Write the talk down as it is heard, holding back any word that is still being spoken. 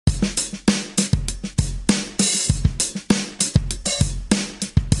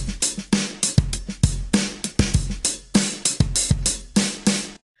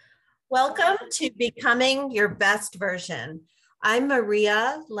Welcome to Becoming Your Best Version. I'm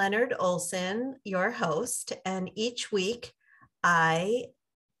Maria Leonard Olson, your host, and each week I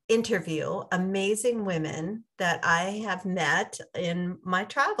interview amazing women that I have met in my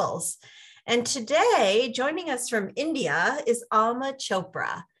travels. And today, joining us from India is Alma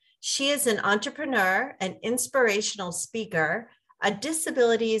Chopra. She is an entrepreneur, an inspirational speaker, a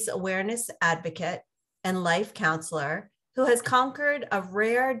disabilities awareness advocate, and life counselor who has conquered a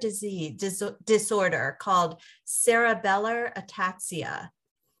rare disorder called cerebellar ataxia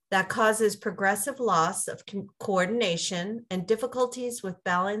that causes progressive loss of coordination and difficulties with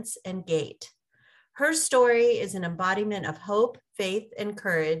balance and gait. Her story is an embodiment of hope, faith, and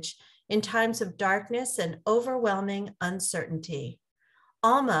courage in times of darkness and overwhelming uncertainty.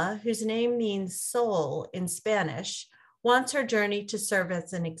 Alma, whose name means soul in Spanish, wants her journey to serve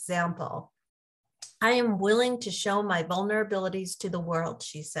as an example. I am willing to show my vulnerabilities to the world,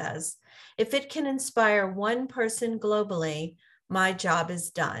 she says. If it can inspire one person globally, my job is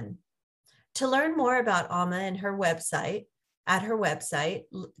done. To learn more about Alma and her website,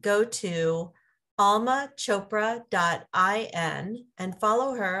 go to almachopra.in and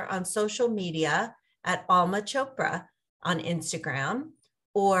follow her on social media at Alma Chopra on Instagram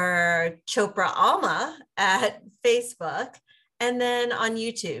or Chopra Alma at Facebook. And then on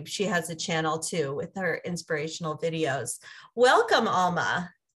YouTube, she has a channel too with her inspirational videos. Welcome,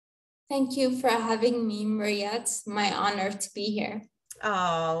 Alma. Thank you for having me, Maria. It's my honor to be here.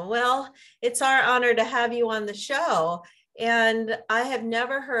 Oh, well, it's our honor to have you on the show. And I have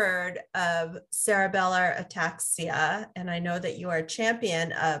never heard of cerebellar ataxia. And I know that you are a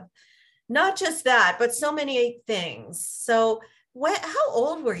champion of not just that, but so many things. So how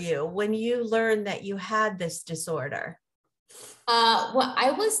old were you when you learned that you had this disorder? Well, I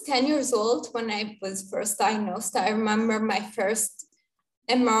was 10 years old when I was first diagnosed. I remember my first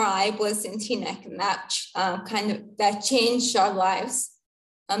MRI was in Teaneck, and that that changed our lives,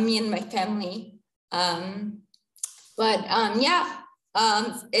 me and my family.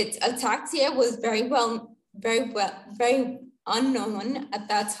 It's ataxia was very unknown at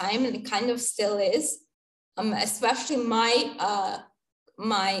that time, and it kind of still is. Especially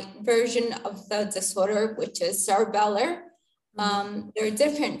my version of the disorder, which is cerebellar. There are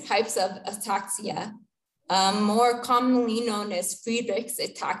different types of ataxia, more commonly known as Friedreich's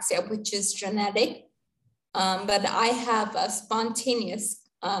ataxia, which is genetic. But I have a spontaneous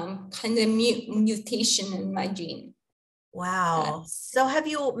kind of mutation in my gene. Wow. So have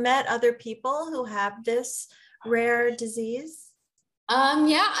you met other people who have this rare disease?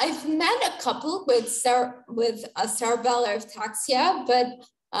 Yeah, I've met a couple with a cerebellar ataxia, but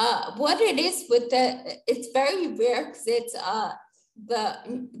what it is it's very rare because it's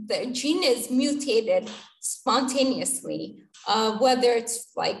the gene is mutated spontaneously, whether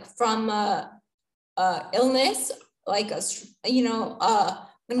it's like from illness, like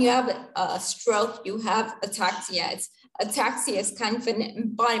when you have a stroke, you have ataxia. Ataxia is kind of an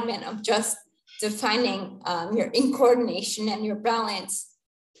embodiment of just defining your incoordination and your balance.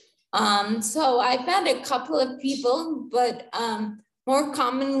 So I've met a couple of people, but more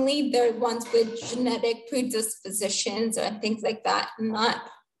commonly, they're ones with genetic predispositions or things like that, not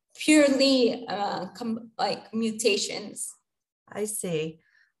purely like mutations. I see.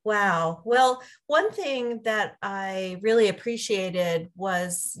 Wow. Well, one thing that I really appreciated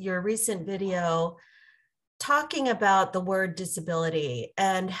was your recent video talking about the word disability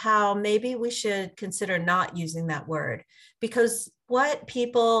and how maybe we should consider not using that word, because what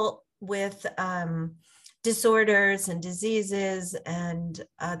people with disorders and diseases and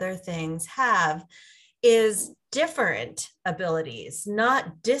other things have is different abilities,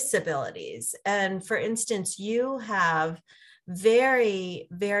 not disabilities. And for instance, you have very,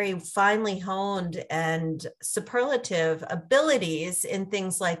 very finely honed and superlative abilities in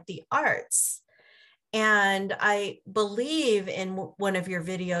things like the arts. And I believe in one of your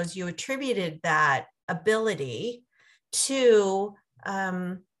videos, you attributed that ability to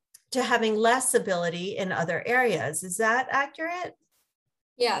having less ability in other areas. Is that accurate?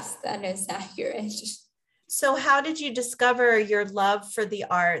 Yes, that is accurate. So how did you discover your love for the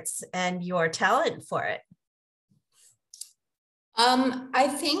arts and your talent for it? I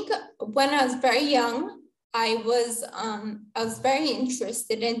think when I was very young, I was very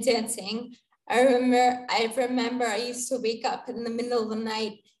interested in dancing. I remember I used to wake up in the middle of the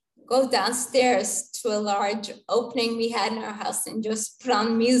night, go downstairs to a large opening we had in our house and just put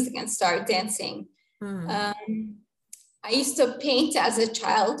on music and start dancing. I used to paint as a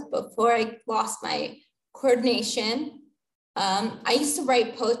child before I lost my coordination. I used to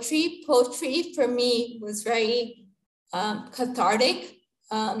write poetry. Poetry for me was very cathartic.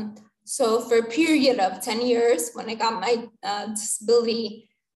 So for a period of 10 years, when I got my disability,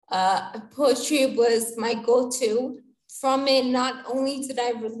 poetry was my go-to. From it, not only did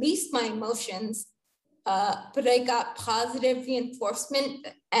I release my emotions, but I got positive reinforcement,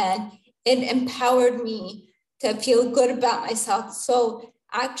 and it empowered me to feel good about myself. So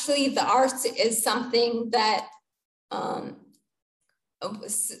actually the arts is something that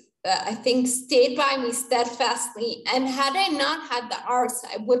I think stayed by me steadfastly. And had I not had the arts,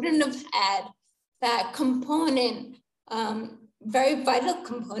 I wouldn't have had that component, very vital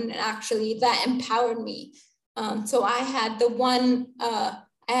component actually, that empowered me. So I had one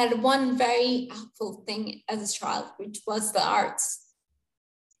very helpful thing as a child, which was the arts.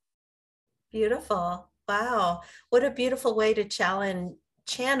 Beautiful. Wow. What a beautiful way to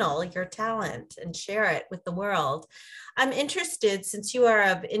channel your talent and share it with the world. I'm interested, since you are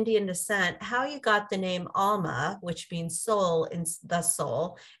of Indian descent, how you got the name Alma, which means soul in the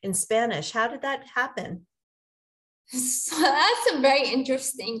soul in Spanish. How did that happen? So that's a very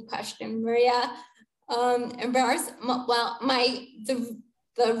interesting question, Maria. Well,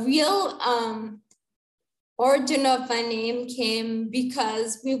 the real origin of my name came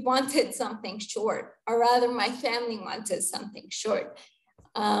because we wanted something short, or rather my family wanted something short.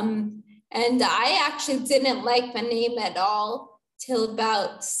 And I actually didn't like my name at all till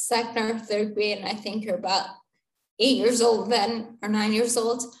about second or third grade. And I think you're about 8 years old then, or 9 years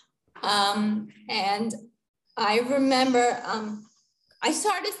old. And I remember I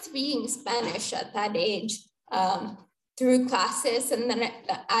started speaking Spanish at that age through classes, and then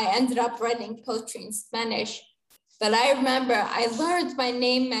I ended up writing poetry in Spanish. But I remember I learned my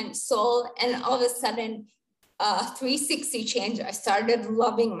name meant soul, and all of a sudden, 360 change. I started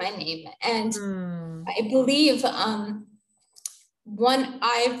loving my name, and I believe I've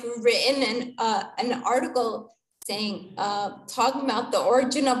written an article saying talking about the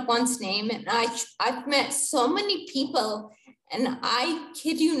origin of one's name, and I've met so many people, and I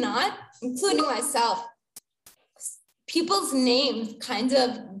kid you not, including myself, people's names kind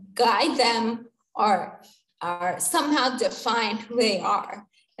of guide them or are somehow define who they are.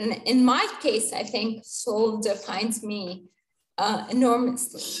 And in my case, I think soul defines me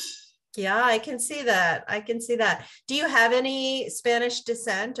enormously. Yeah, I can see that. I can see that. Do you have any Spanish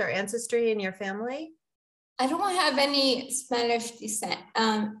descent or ancestry in your family? I don't have any Spanish descent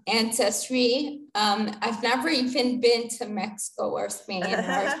ancestry. I've never even been to Mexico or Spain.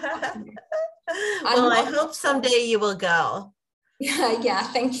 Well, I hope someday you will go. Yeah,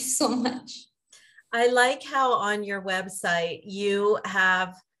 thank you so much. I like how on your website you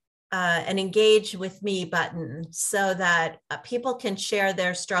have an engage with me button so that people can share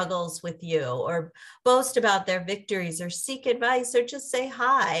their struggles with you, or boast about their victories, or seek advice, or just say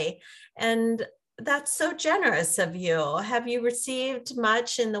hi. And that's so generous of you. Have you received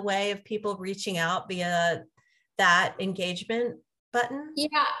much in the way of people reaching out via that engagement button?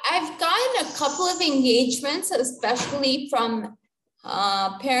 Yeah, I've gotten a couple of engagements, especially from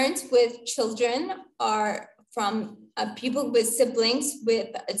parents with children, or from people with siblings with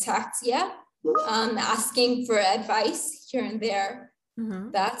ataxia, asking for advice here and there.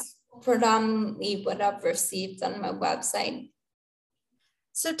 Mm-hmm. That's predominantly what I've received on my website.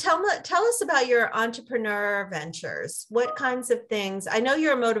 So tell us about your entrepreneur ventures. What kinds of things? I know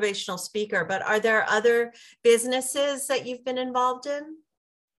you're a motivational speaker, but are there other businesses that you've been involved in?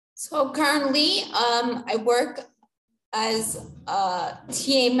 So currently, I work as a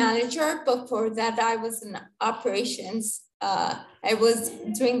TA manager. Before that, I was in operations. I was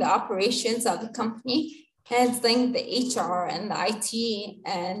doing the operations of the company, handling the HR and the IT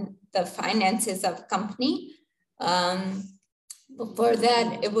and the finances of the company. Before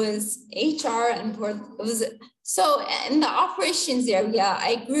that, it was HR, and so in the operations area,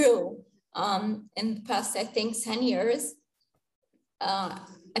 I grew in the past, I think, 10 years.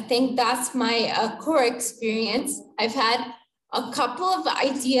 I think that's my core experience. I've had a couple of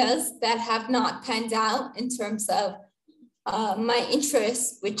ideas that have not panned out in terms of my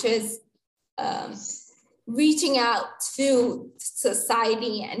interests, which is reaching out to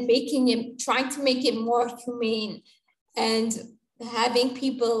society and trying to make it more humane, and having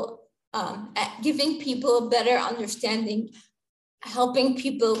people, giving people a better understanding, helping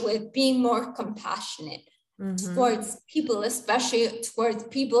people with being more compassionate. Mm-hmm. Towards people, especially towards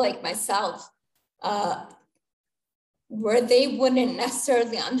people like myself, where they wouldn't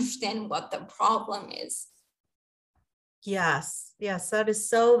necessarily understand what the problem is. Yes, that is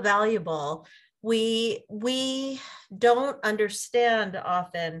so valuable. We don't understand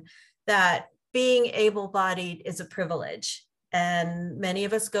often that being able-bodied is a privilege, and many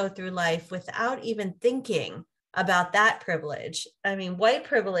of us go through life without even thinking about that privilege. I mean, white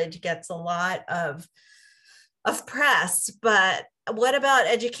privilege gets a lot of press, but what about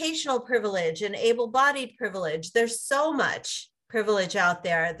educational privilege and able-bodied privilege? There's so much privilege out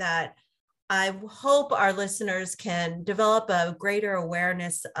there that I hope our listeners can develop a greater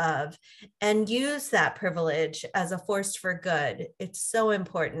awareness of and use that privilege as a force for good. It's so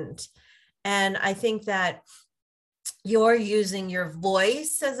important. And I think that you're using your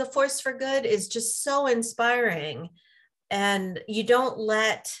voice as a force for good is just so inspiring. And you don't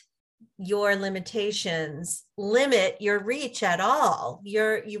let your limitations limit your reach at all.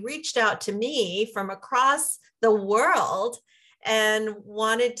 You reached out to me from across the world and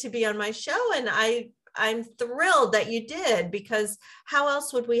wanted to be on my show. And I'm thrilled that you did, because how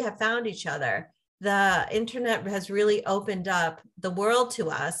else would we have found each other? The internet has really opened up the world to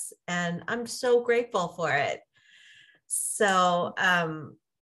us, and I'm so grateful for it. So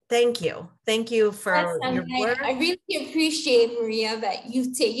thank you. Thank you for your work. I really appreciate, Maria, that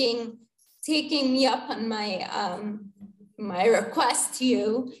you taking me up on my my request to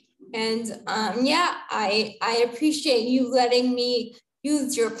you. And yeah, I appreciate you letting me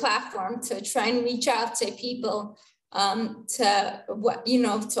use your platform to try and reach out to people, to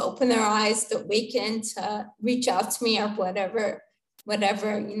to open their eyes, to awaken, to reach out to me, or whatever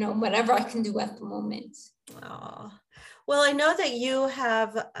I can do at the moment. Oh. Well, I know that you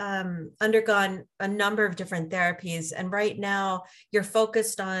have undergone a number of different therapies, and right now you're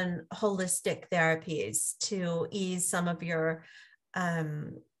focused on holistic therapies to ease some of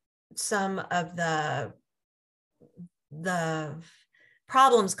the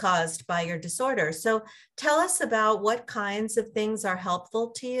problems caused by your disorder. So tell us about what kinds of things are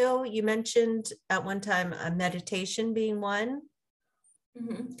helpful to you. You mentioned at one time meditation being one.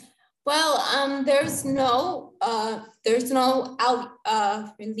 Mm-hmm. Well, there's no there's no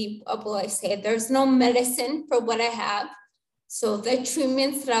medicine for what I have. So the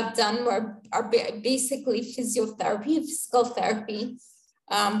treatments that I've done are basically physiotherapy, physical therapy,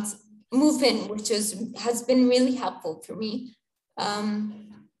 movement, which has been really helpful for me.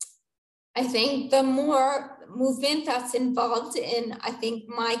 I think the more movement that's involved in, I think,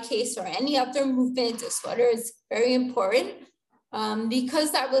 my case or any other movement disorder is very important.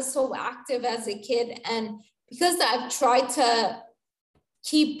 Because I was so active as a kid, and because I've tried to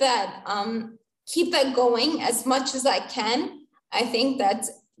keep that going as much as I can, I think that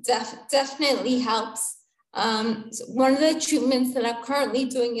definitely helps. So one of the treatments that I'm currently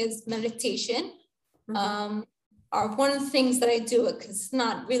doing is meditation. Or one of the things that I do, because it's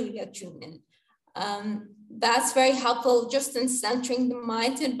not really a treatment. That's very helpful just in centering the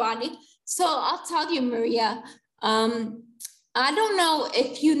mind and body. So I'll tell you, Maria, I don't know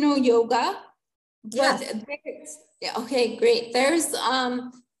if you know yoga, but yes. Yeah, okay, great. There's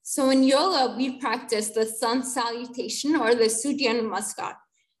so in yoga we practice the sun salutation or the Surya Namaskar.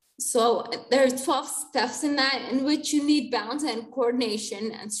 So there's 12 steps in that, in which you need balance and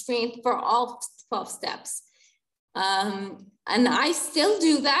coordination and strength for all 12 steps. And I still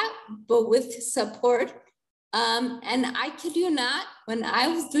do that, but with support. And I kid you not, when I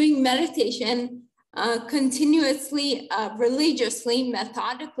was doing meditation continuously, religiously,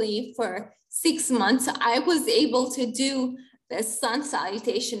 methodically for 6 months, I was able to do the sun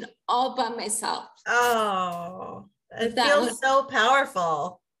salutation all by myself. Oh, it feels so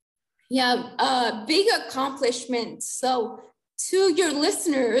powerful. Yeah, big accomplishment. So to your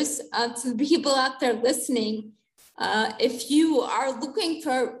listeners, to the people out there listening, if you are looking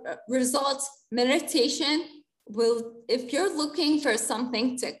for results, meditation if you're looking for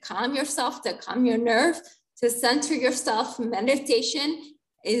something to calm yourself, to calm your nerve, to center yourself, meditation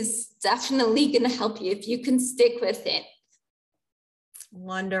is definitely going to help you if you can stick with it.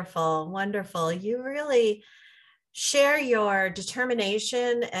 Wonderful, wonderful. You really share your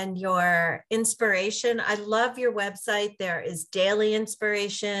determination and your inspiration. I love your website. There is daily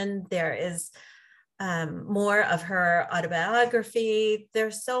inspiration. There is more of her autobiography.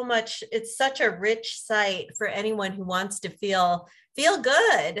 There's so much. It's such a rich site for anyone who wants to feel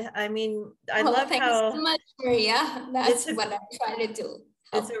good. I mean, I love thanks how so much, Maria. That's what I'm trying to do.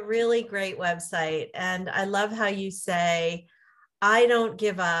 It's a really great website. And I love how you say, I don't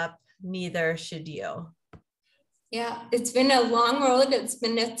give up, neither should you. Yeah, it's been a long road. It's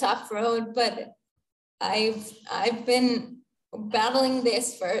been a tough road, but I've been battling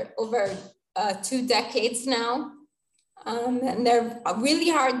this for over 2 decades now. And they're really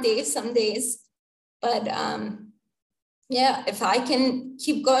hard days some days, but yeah, if I can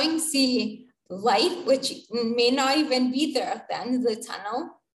keep going, see the light, which may not even be there at the end of the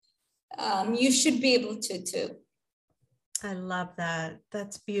tunnel, you should be able to too. I love that.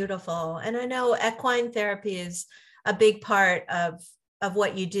 That's beautiful. And I know equine therapy is a big part of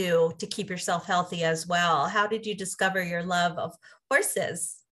what you do to keep yourself healthy as well. How did you discover your love of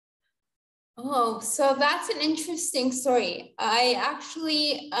horses? Oh, so that's an interesting story. I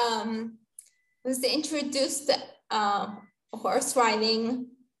actually was introduced to horse riding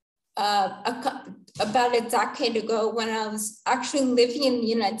about a decade ago when I was actually living in the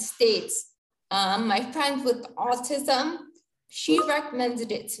United States. My friend with autism, she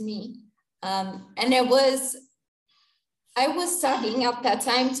recommended it to me. And I was studying at that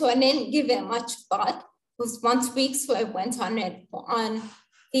time, so I didn't give it much thought. It was once a week, so I went on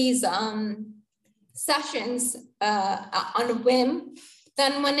these sessions on a whim.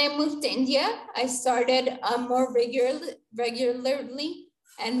 Then when I moved to India, I started more regularly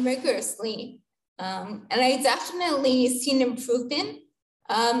and rigorously. And I definitely seen improvement.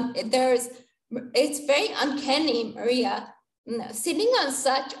 It's very uncanny, Maria, sitting on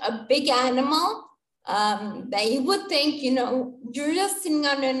such a big animal that you would think, you're just sitting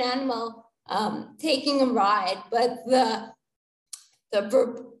on an animal taking a ride, but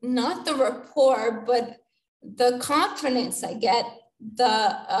not the rapport, but the confidence I get,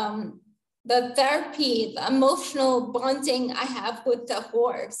 the therapy, the emotional bonding I have with the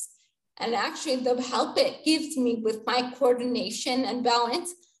horse, and actually the help it gives me with my coordination and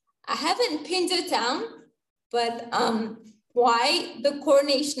balance. I haven't pinned it down, but why the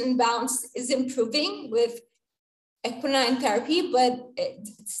coordination and balance is improving with equine therapy, but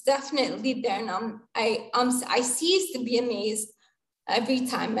it's definitely there. And I cease to be amazed every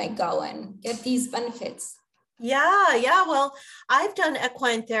time I go and get these benefits. Yeah. Well, I've done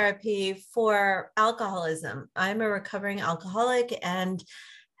equine therapy for alcoholism. I'm a recovering alcoholic, and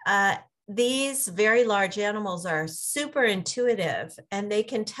these very large animals are super intuitive, and they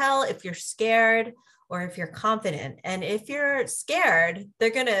can tell if you're scared or if you're confident. And if you're scared, they're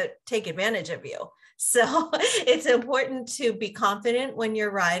going to take advantage of you. So it's important to be confident when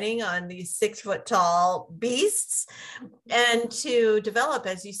you're riding on these 6-foot tall beasts, and to develop,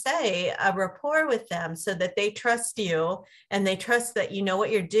 as you say, a rapport with them so that they trust you and they trust that you know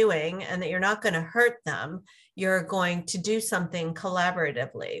what you're doing and that you're not going to hurt them. You're going to do something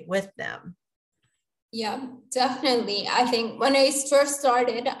collaboratively with them. Yeah, definitely. I think when I first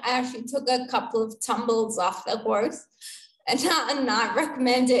started, I actually took a couple of tumbles off the horse, and not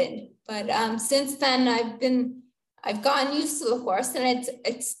recommended. But since then, I've gotten used to the horse, and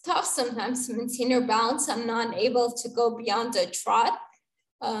it's tough sometimes to maintain your balance. I'm not able to go beyond a trot,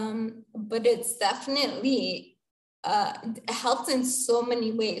 but it's definitely helped in so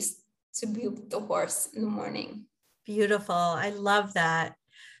many ways to be with the horse in the morning. Beautiful. I love that.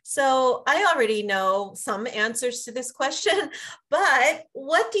 So I already know some answers to this question, but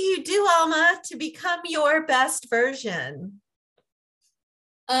what do you do, Alma, to become your best version?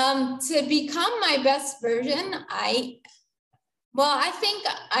 To become my best version, I think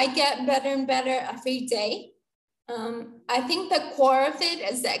I get better and better every day. I think the core of it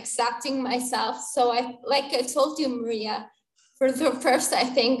is accepting myself. So like I told you, Maria, for the first, I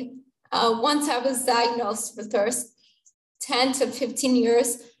think once I was diagnosed for the first 10 to 15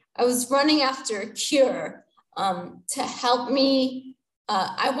 years, I was running after a cure to help me.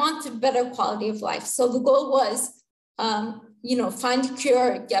 I wanted better quality of life. So the goal was, find a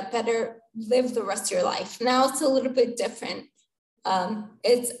cure, get better, live the rest of your life. Now it's a little bit different.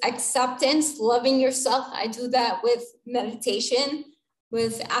 It's acceptance, loving yourself. I do that with meditation,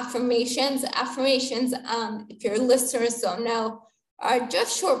 with affirmations. Affirmations, if your listeners don't know, are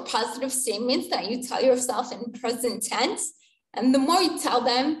just short positive statements that you tell yourself in present tense. And the more you tell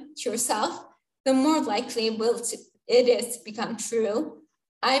them to yourself, the more likely it is to become true.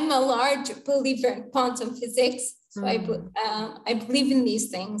 I'm a large believer in quantum physics, so I believe in these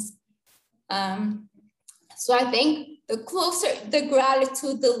things. So I think the closer, the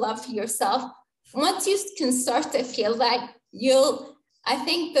gratitude, the love for yourself, once you can start to feel that, I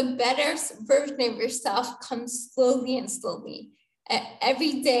think the better version of yourself comes slowly and slowly.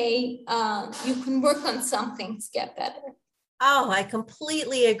 Every day, you can work on something to get better. Oh, I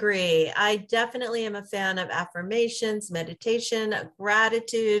completely agree. I definitely am a fan of affirmations, meditation,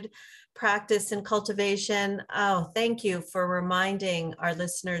 gratitude, practice, and cultivation. Oh, thank you for reminding our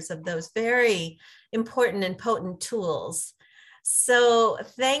listeners of those very important and potent tools. So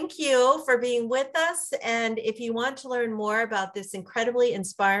thank you for being with us. And if you want to learn more about this incredibly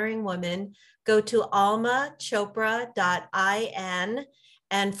inspiring woman, go to almachopra.in.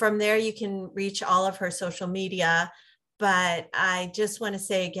 And from there, you can reach all of her social media. But I just want to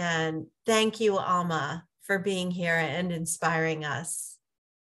say again, thank you, Alma, for being here and inspiring us.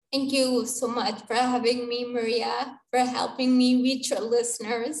 Thank you so much for having me, Maria, for helping me reach your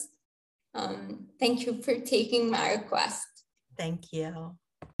listeners. Thank you for taking my request. Thank you.